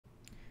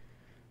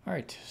All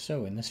right,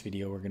 so in this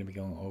video we're going to be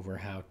going over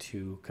how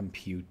to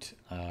compute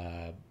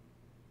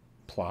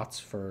plots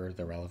for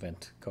the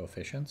relevant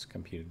coefficients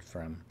computed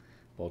from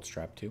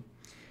BoltzTraP2.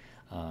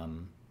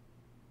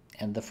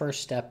 And the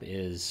first step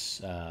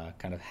is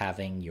kind of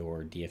having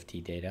your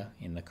DFT data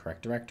in the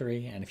correct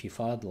directory. And if you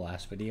followed the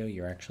last video,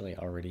 you're actually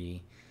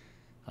already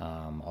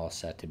all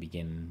set to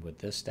begin with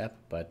this step.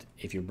 But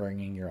if you're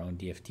bringing your own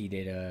DFT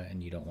data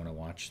and you don't want to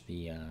watch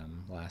the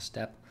last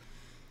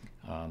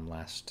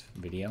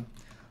video,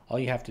 all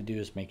you have to do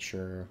is make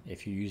sure,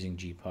 if you're using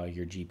GPA,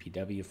 your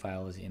GPW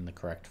file is in the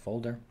correct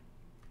folder.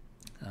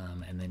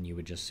 And then you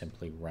would just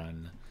simply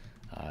run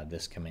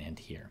this command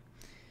here.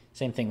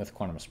 Same thing with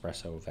Quantum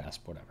Espresso,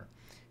 VASP, whatever.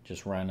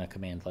 Just run a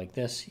command like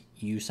this.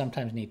 You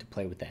sometimes need to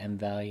play with the M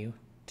value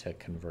to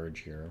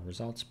converge your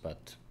results,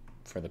 but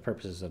for the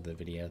purposes of the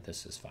video,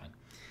 this is fine.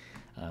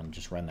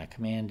 Just run that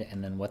command,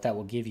 and then what that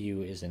will give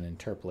you is an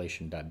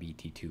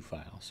interpolation.bt2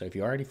 file. So if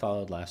you already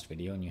followed last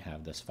video and you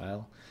have this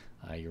file,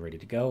 you're ready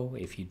to go.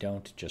 If you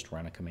don't, just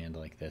run a command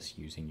like this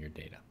using your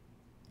data.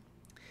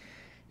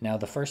 Now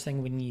the first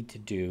thing we need to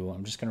do,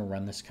 I'm just going to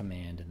run this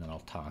command and then I'll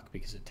talk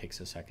because it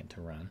takes a second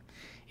to run,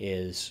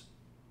 is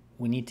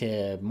we need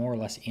to more or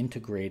less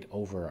integrate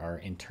over our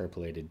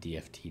interpolated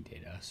DFT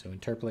data. So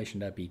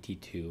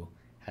interpolation.bt2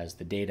 has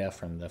the data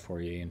from the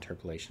Fourier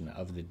interpolation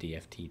of the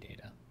DFT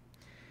data.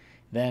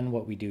 Then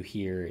what we do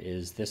here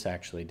is this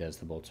actually does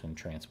the Boltzmann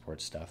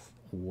transport stuff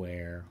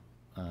where,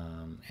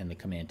 and the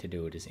command to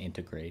do it is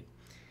integrate,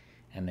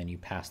 and then you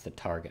pass the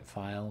target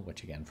file,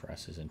 which again for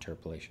us is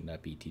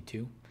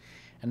interpolation.bt2.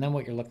 And then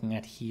what you're looking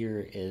at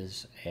here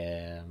is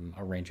a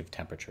range of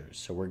temperatures.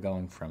 So we're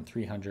going from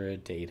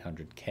 300 to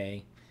 800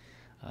 K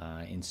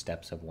in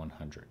steps of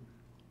 100.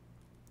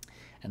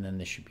 And then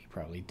this should be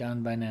probably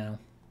done by now.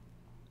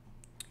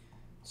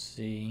 Let's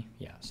see,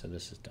 yeah, so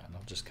this is done.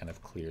 I'll just kind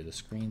of clear the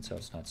screen so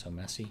it's not so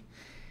messy.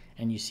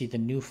 And you see the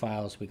new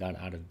files we got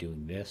out of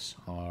doing this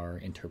are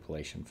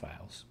interpolation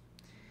files.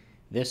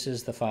 This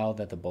is the file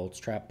that the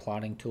BoltzTraP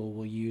plotting tool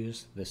will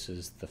use. This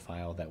is the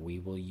file that we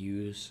will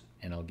use,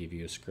 and I'll give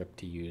you a script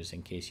to use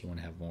in case you want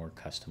to have more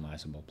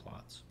customizable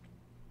plots.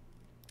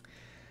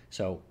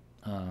 So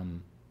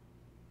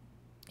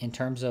in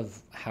terms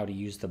of how to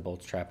use the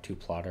BoltzTraP2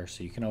 plotter,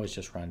 so you can always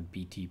just run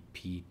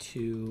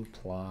btp2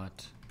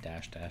 plot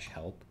 --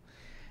 help,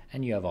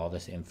 and you have all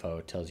this info.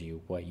 It tells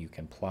you what you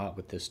can plot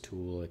with this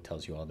tool. It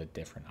tells you all the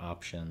different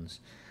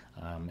options.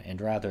 And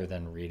rather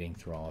than reading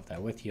through all of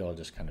that with you, I'll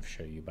just kind of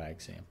show you by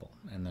example.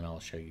 And then I'll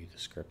show you the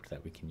script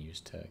that we can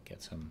use to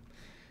get some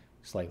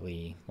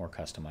slightly more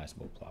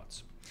customizable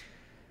plots.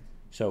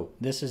 So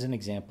this is an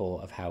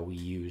example of how we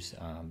use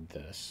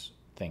this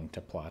thing to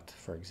plot,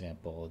 for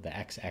example, the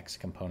XX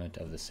component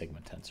of the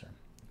sigma tensor.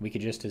 We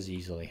could just as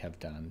easily have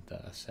done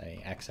the,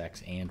 say,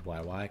 XX and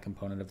YY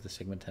component of the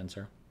sigma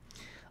tensor.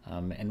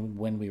 And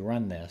when we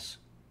run this,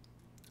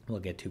 we'll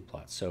get two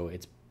plots. So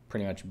it's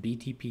pretty much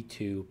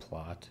btp2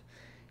 plot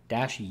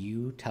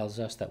 -u tells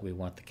us that we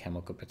want the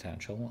chemical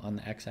potential on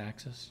the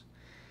x-axis.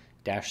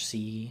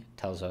 -c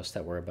tells us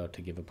that we're about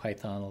to give a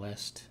Python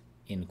list,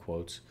 in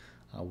quotes,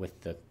 with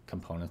the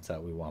components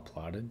that we want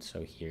plotted.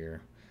 So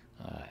here,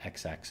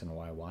 xx and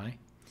yy.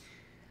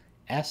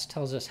 S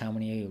tells us how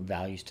many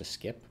values to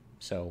skip.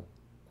 So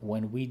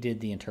when we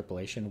did the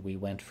interpolation, we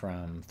went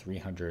from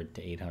 300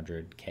 to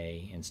 800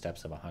 K in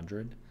steps of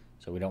 100.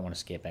 So we don't want to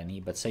skip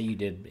any. But say you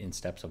did in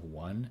steps of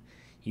 1,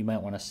 you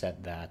might want to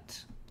set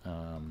that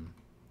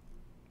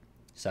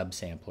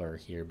subsampler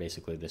here.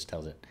 Basically, this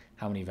tells it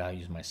how many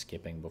values am I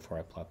skipping before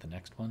I plot the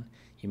next one.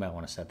 You might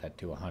want to set that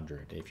to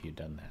 100 if you've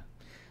done that.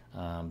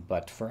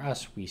 But for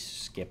us, we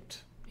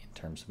skipped in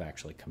terms of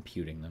actually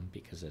computing them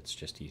because it's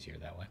just easier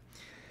that way.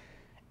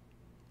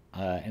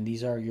 And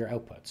these are your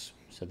outputs.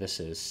 So this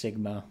is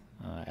sigma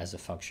as a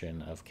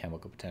function of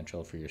chemical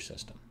potential for your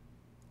system.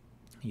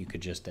 You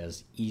could just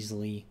as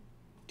easily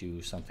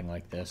do something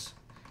like this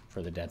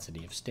for the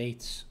density of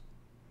states.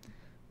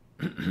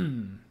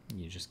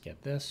 You just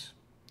get this.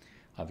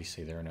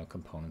 Obviously there are no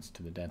components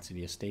to the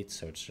density of states,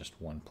 so it's just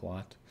one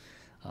plot.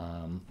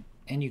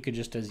 And you could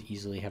just as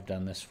easily have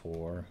done this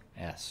for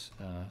S,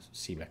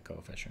 Seebeck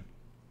coefficient.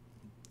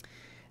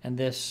 And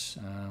this,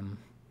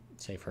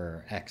 say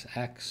for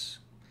XX,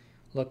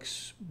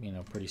 looks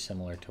pretty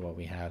similar to what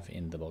we have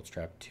in the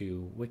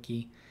BoltzTraP2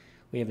 wiki.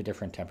 We have a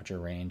different temperature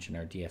range and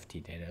our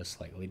DFT data is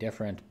slightly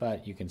different,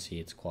 but you can see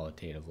it's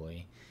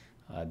qualitatively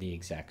the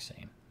exact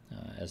same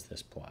as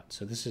this plot.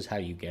 So this is how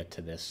you get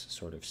to this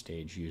sort of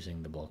stage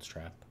using the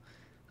BoltzTraP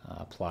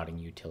plotting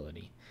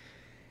utility.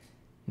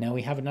 Now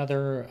we have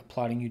another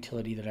plotting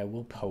utility that I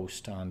will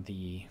post on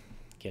the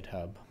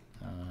GitHub.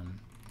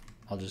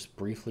 I'll just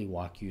briefly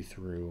walk you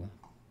through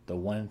the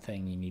one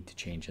thing you need to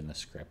change in the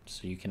script.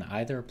 So you can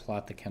either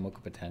plot the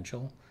chemical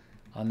potential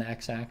on the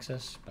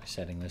x-axis by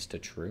setting this to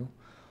true,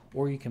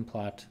 or you can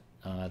plot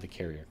the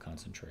carrier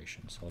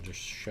concentration. So I'll just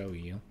show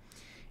you.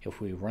 If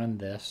we run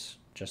this,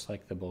 just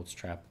like the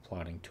BoltzTraP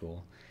plotting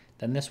tool,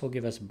 then this will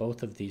give us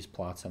both of these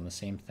plots on the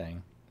same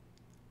thing.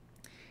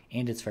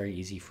 And it's very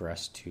easy for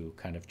us to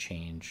kind of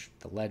change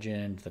the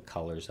legend, the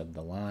colors of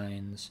the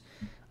lines,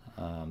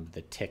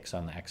 the ticks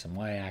on the X and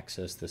Y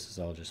axis. This is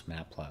all just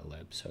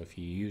matplotlib. So if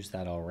you use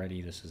that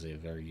already, this is a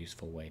very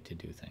useful way to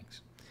do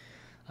things.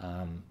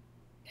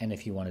 And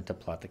if you wanted to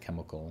plot the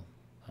chemical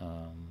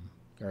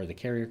or the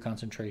carrier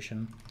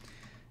concentration,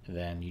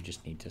 then you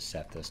just need to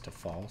set this to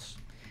false.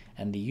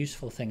 And the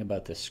useful thing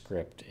about this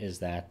script is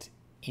that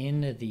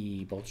in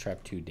the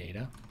BoltzTraP2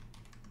 data,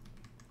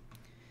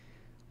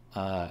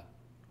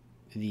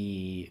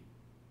 the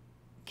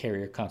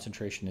carrier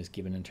concentration is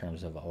given in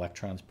terms of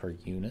electrons per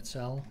unit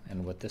cell,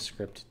 and what this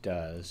script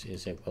does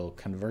is it will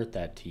convert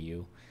that to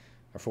you,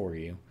 or for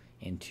you,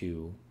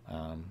 into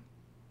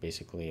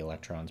basically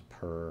electrons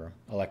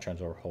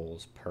or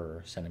holes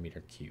per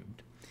centimeter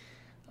cubed.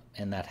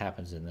 And that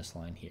happens in this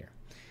line here.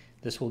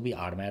 This will be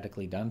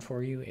automatically done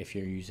for you if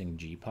you're using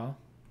GPA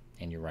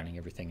and you're running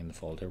everything in the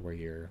folder where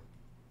your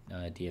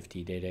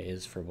DFT data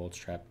is for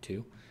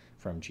BoltzTraP2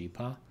 from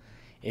GPA.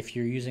 If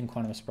you're using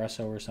Quantum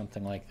Espresso or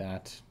something like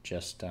that,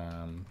 just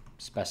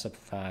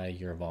specify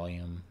your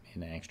volume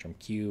in angstrom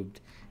cubed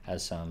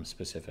as some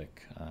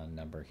specific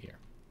number here,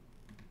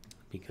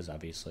 because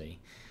obviously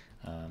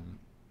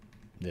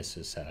this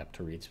is set up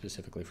to read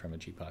specifically from a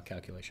GPA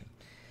calculation.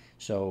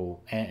 So,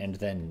 and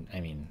then,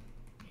 I mean,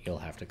 you'll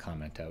have to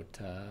comment out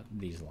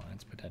these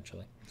lines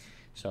potentially.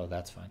 So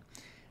that's fine.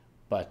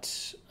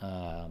 But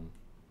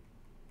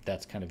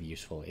that's kind of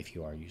useful if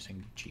you are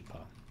using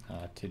GPA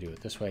to do it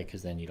this way,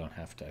 because then you don't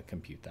have to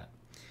compute that.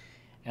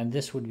 And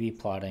this would be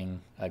plotting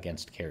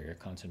against carrier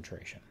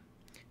concentration.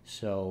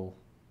 So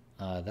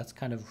that's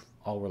kind of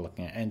all we're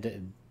looking at.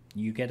 And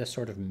you get a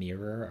sort of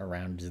mirror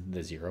around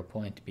the 0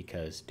 point,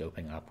 because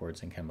doping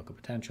upwards in chemical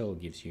potential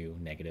gives you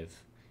negative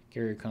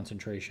carrier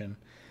concentration.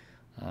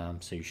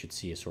 So you should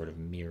see a sort of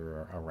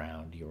mirror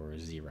around your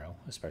 0,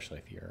 especially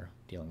if you're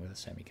dealing with a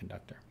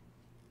semiconductor.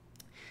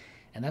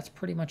 And that's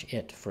pretty much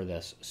it for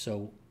this.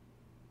 So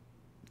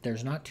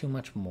there's not too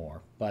much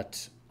more,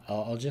 but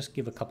I'll just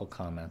give a couple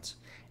comments.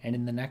 And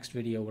in the next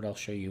video, what I'll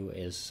show you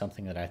is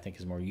something that I think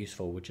is more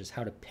useful, which is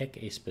how to pick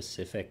a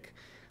specific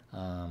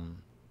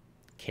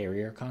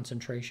carrier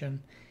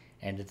concentration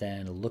and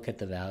then look at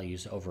the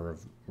values over a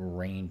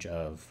range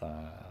of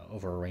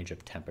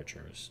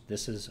temperatures.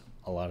 This is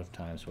a lot of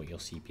times what you'll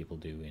see people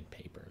do in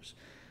papers.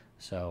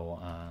 So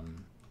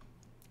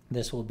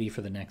this will be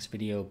for the next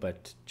video,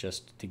 but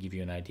just to give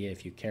you an idea,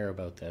 if you care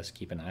about this,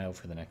 keep an eye out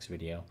for the next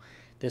video.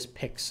 This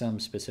picks some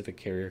specific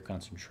carrier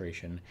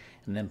concentration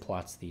and then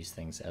plots these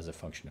things as a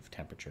function of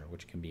temperature,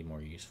 which can be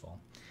more useful.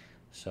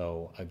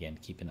 So again,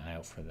 keep an eye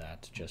out for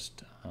that.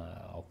 Just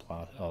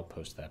I'll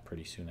post that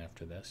pretty soon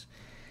after this.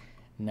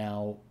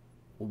 Now,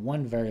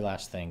 one very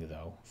last thing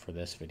though for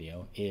this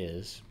video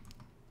is,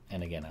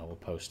 and again I will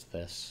post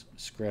this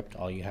script,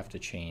 all you have to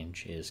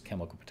change is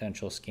chemical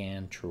potential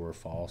scan, true or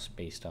false,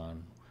 based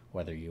on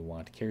whether you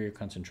want carrier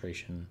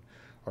concentration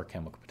or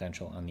chemical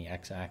potential on the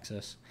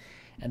x-axis.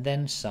 And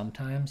then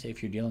sometimes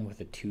if you're dealing with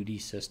a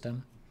 2D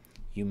system,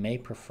 you may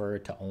prefer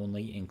to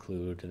only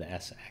include the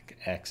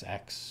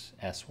SXX,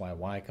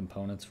 SYY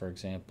components, for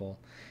example,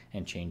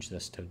 and change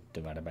this to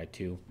divided by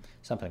 2,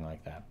 something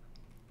like that.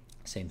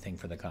 Same thing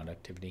for the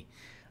conductivity.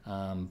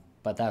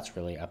 But that's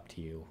really up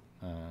to you,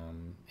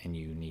 and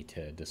you need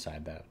to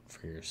decide that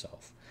for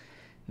yourself.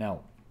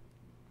 Now,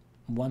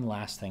 one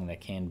last thing that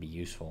can be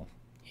useful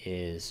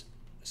is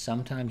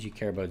sometimes you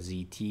care about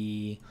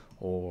ZT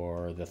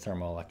or the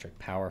thermoelectric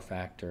power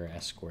factor,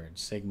 S squared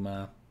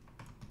sigma.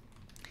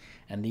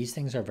 And these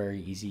things are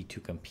very easy to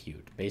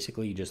compute.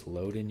 Basically, you just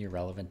load in your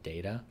relevant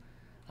data.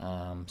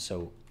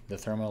 So the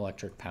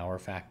thermoelectric power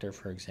factor,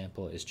 for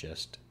example, is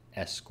just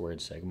S squared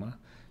sigma.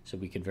 So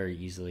we could very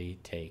easily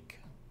take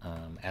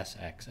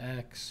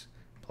SXX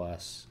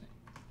plus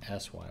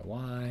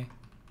SYY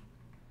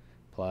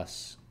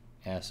plus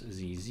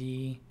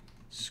SZZ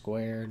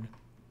squared.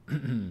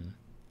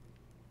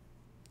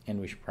 And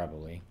we should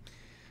probably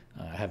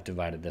have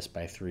divided this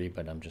by 3,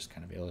 but I'm just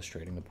kind of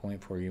illustrating the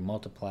point for you,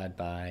 multiplied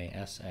by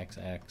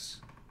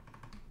SXX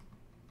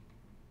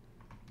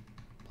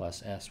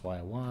plus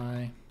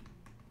SYY,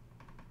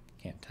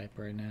 can't type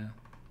right now,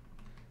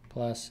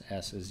 plus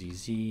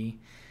SZZ,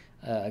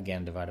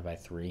 again divided by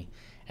 3.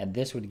 And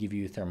this would give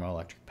you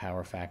thermoelectric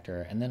power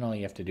factor, and then all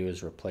you have to do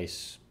is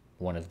replace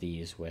one of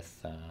these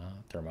with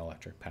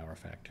thermoelectric power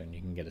factor, and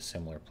you can get a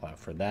similar plot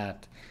for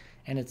that.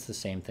 And it's the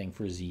same thing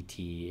for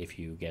ZT if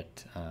you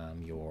get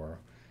your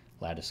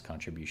lattice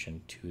contribution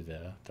to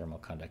the thermal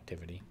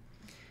conductivity.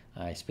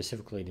 I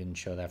specifically didn't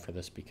show that for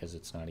this because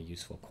it's not a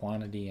useful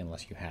quantity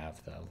unless you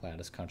have the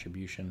lattice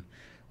contribution,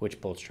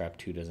 which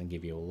BoltzTraP2 doesn't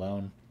give you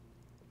alone.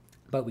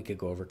 But we could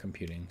go over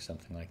computing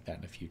something like that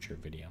in a future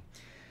video.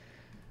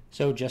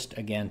 So just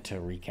again to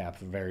recap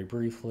very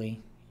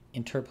briefly,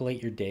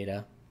 interpolate your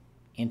data,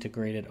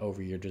 integrate it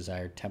over your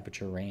desired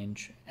temperature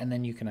range, and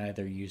then you can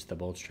either use the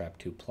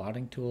BoltzTraP2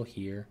 plotting tool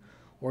here,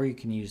 or you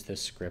can use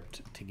this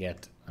script to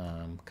get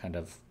kind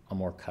of a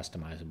more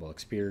customizable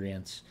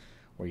experience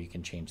where you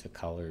can change the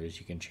colors,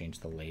 you can change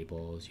the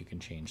labels, you can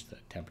change the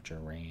temperature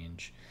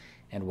range,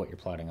 and what you're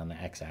plotting on the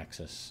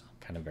x-axis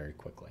kind of very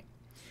quickly.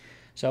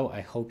 So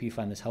I hope you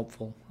find this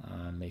helpful.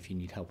 If you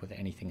need help with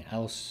anything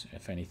else,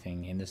 if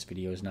anything in this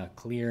video is not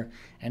clear,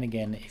 and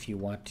again, if you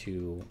want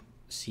to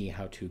see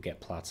how to get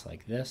plots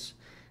like this,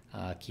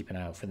 keep an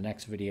eye out for the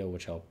next video,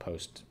 which I'll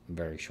post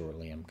very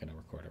shortly. I'm going to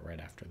record it right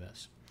after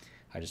this.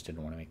 I just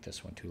didn't want to make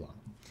this one too long.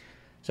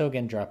 So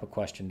again, drop a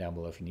question down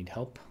below if you need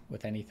help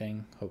with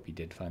anything. Hope you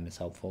did find this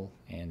helpful,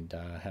 and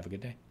have a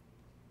good day.